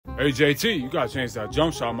Hey, JT, you gotta change that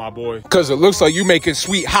jump shot, my boy. Cause it looks like you making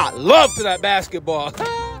sweet hot love to that basketball.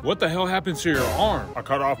 What the hell happened to your arm? I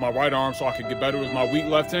cut off my right arm so I could get better with my weak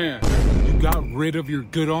left hand. You got rid of your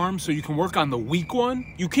good arm so you can work on the weak one?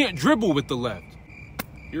 You can't dribble with the left.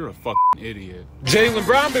 You're a fucking idiot. Jaylen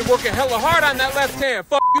Brown been working hella hard on that left hand.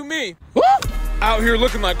 Fuck you, me. Woo! Out here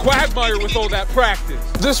looking like Quagmire with all that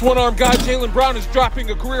practice. This one-arm guy, Jaylen Brown, is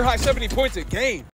dropping a career-high 70 points a game.